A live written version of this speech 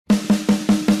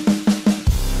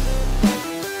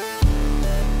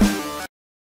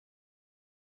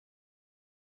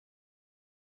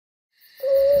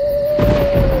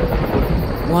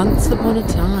upon a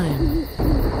time,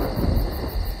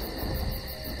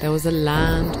 there was a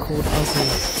land called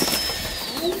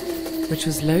Oz, which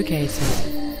was located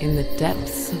in the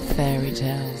depths of fairy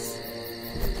tales.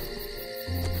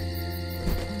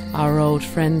 Our old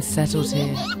friends settled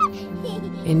here,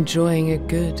 enjoying a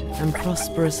good and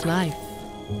prosperous life.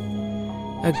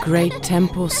 A great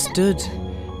temple stood,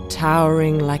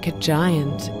 towering like a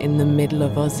giant in the middle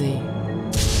of Ozzy.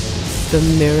 The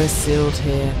mirror sealed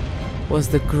here was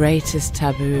the greatest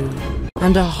taboo,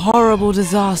 and a horrible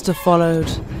disaster followed.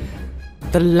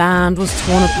 The land was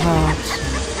torn apart.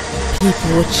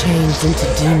 People were changed into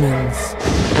demons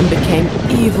and became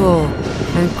evil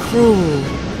and cruel.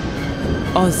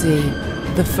 Ozzy,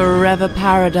 the forever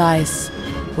paradise,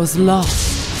 was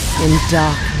lost in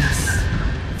darkness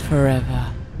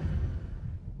forever.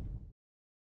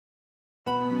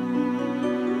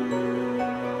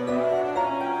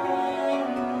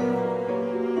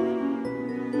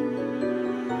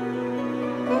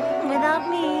 Without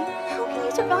me, how can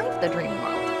you survive the dream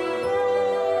world?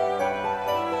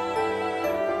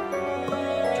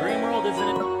 Dream world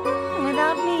isn't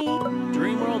Without me.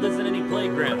 Dream world isn't any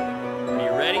playground. Are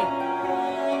you ready?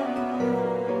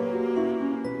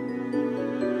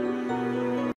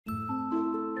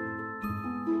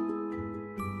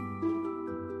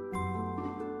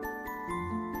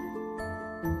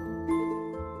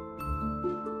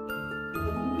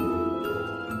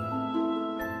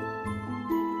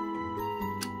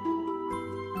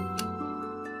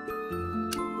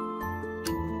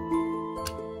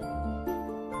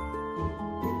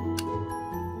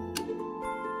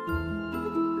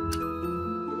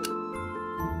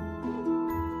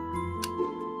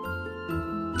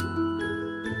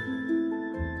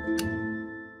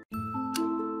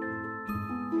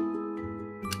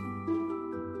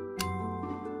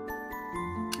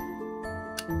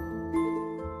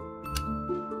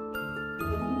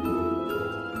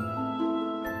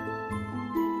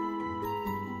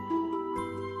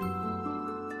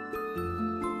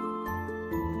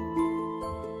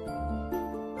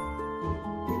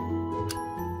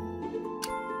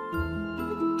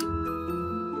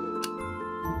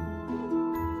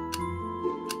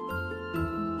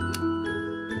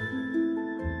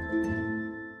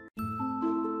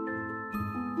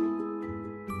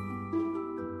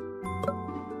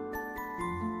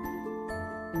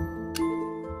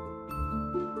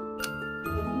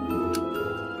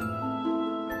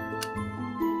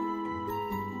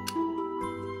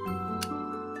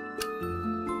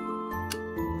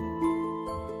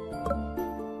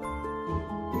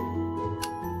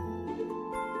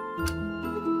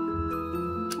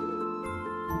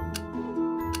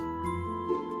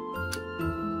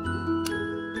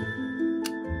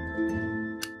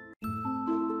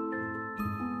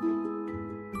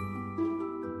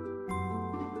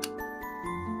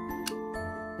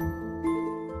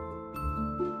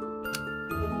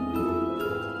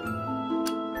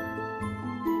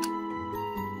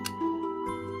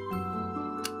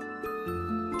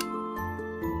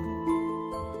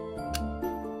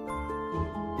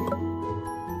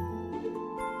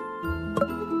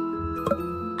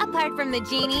 Apart from the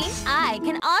genie, I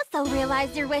can also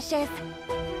realize your wishes.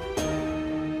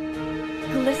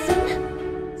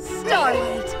 Glisten,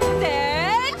 starlight,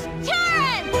 then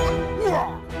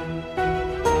Terrence!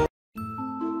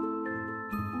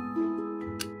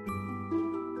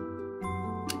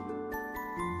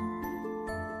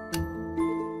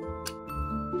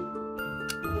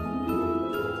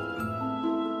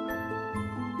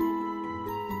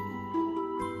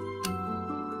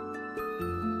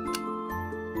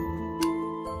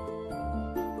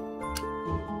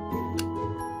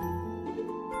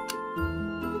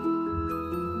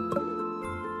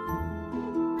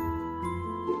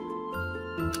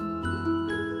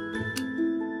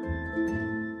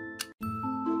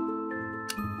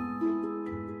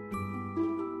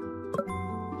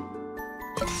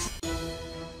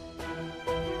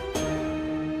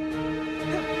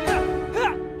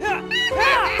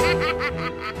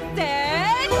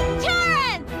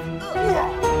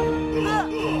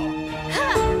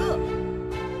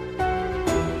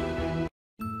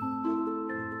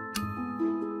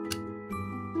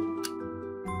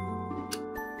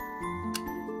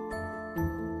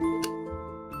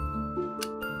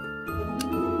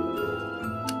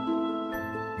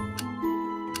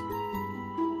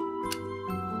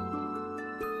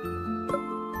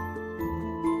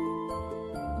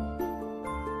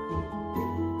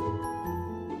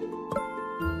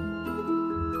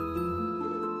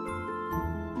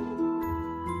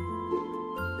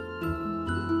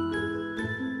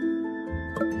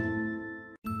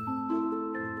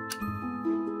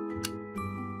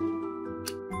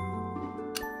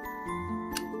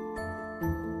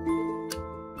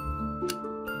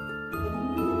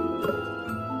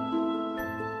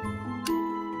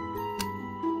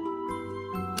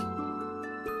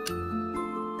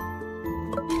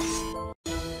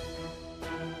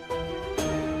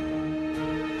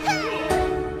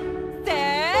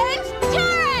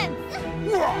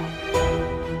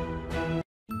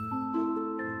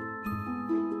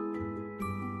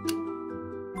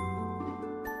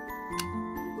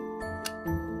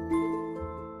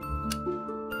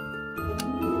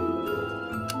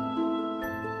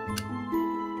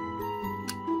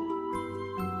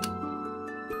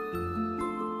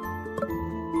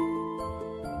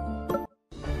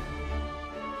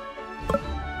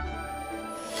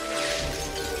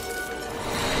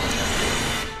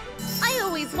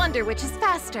 wonder which is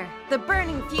faster, the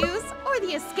burning fuse or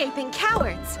the escaping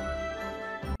cowards.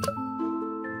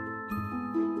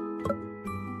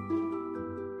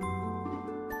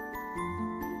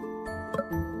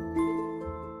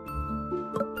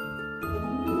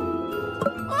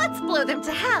 Let's blow them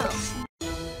to hell.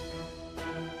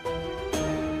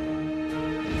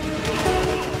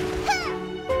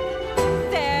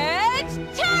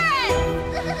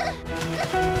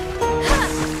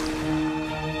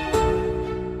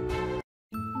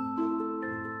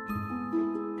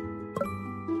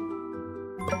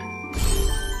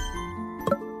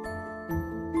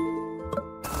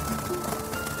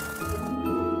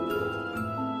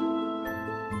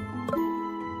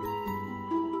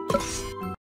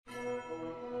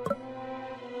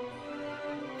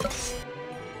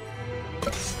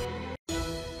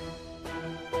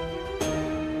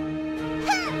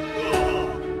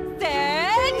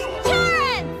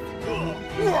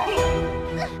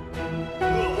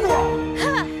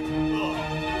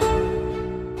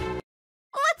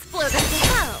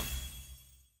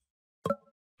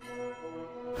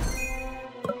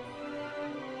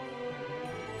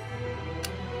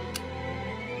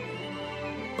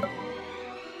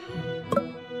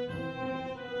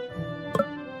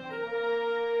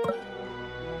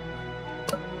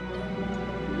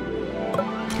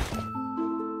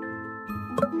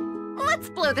 Let's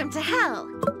blow them to hell.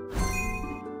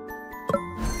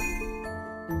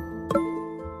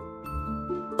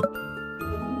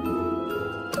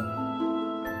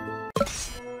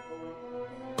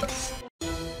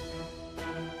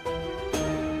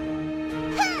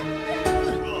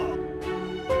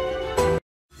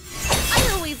 I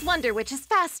always wonder which is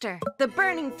faster, the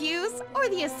burning fuse or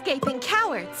the escaping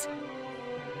cowards.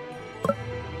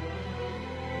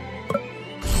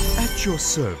 At your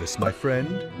service, my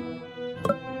friend.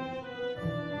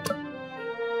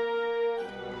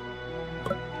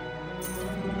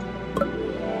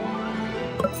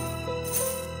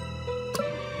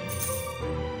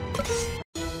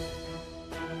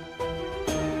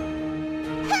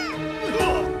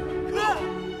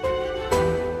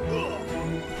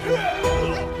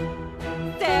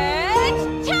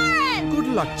 Good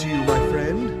luck to you, my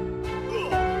friend.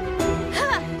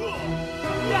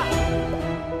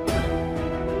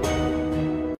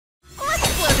 Let's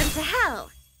blow them to hell.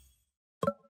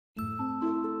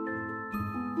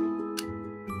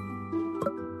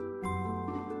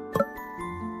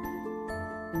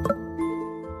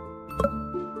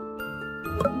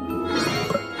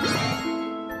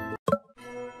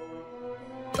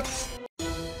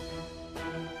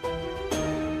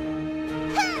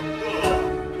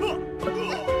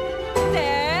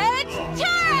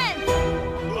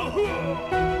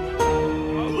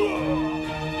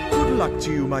 Good luck to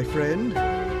you, my friend.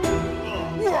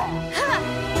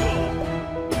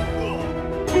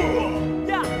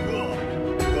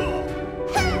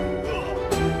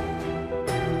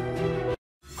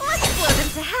 Let's blow them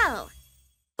to hell.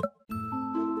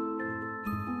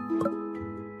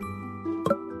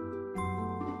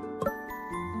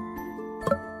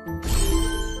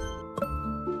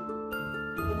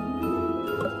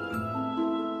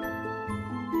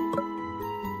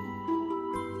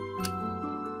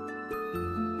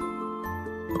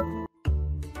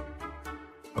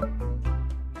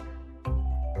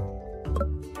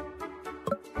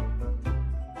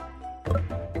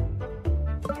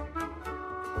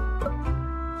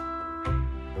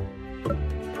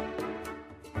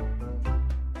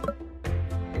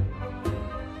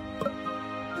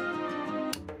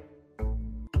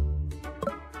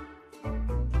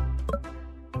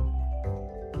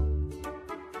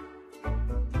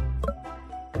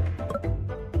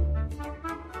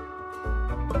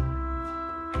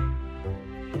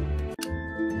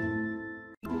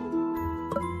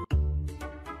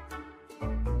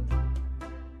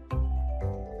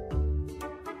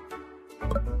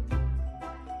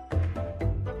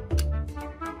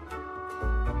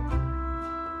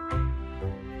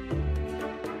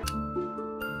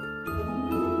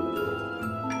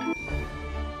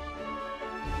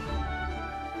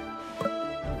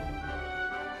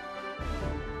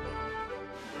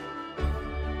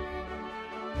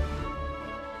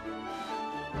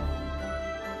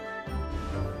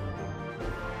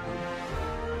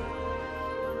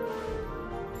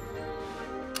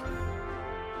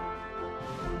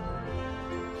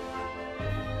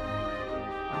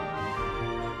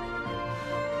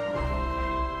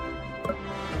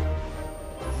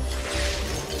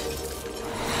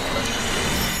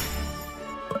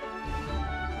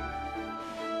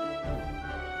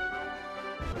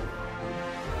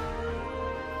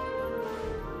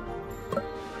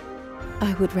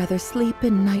 I would rather sleep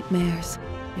in nightmares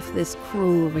if this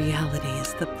cruel reality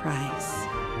is the price.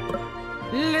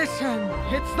 Listen,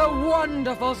 it's the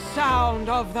wonderful sound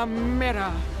of the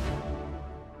mirror.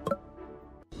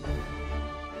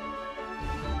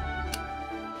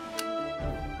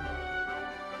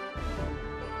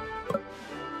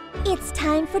 It's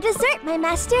time for dessert, my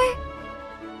master.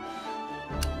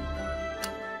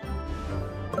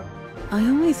 I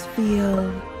always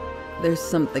feel there's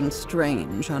something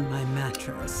strange on my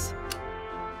mattress.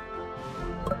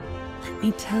 Let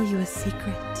me tell you a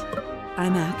secret.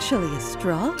 I'm actually a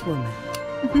straw woman.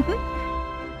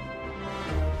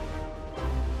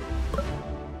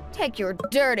 Take your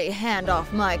dirty hand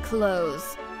off my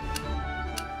clothes.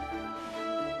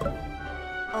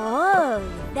 Oh,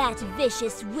 that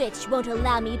vicious witch won't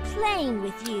allow me playing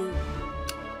with you.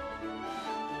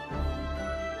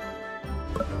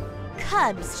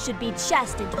 Cubs should be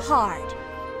chastened hard.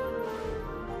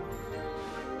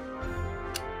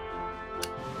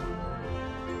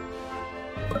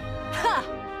 Ha!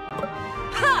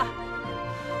 Ha!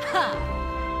 Ha!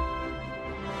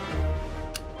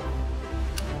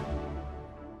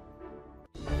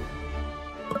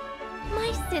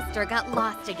 My sister got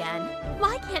lost again.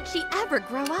 Why can't she ever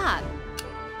grow up?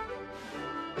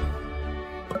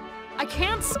 I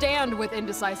can't stand with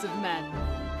indecisive men.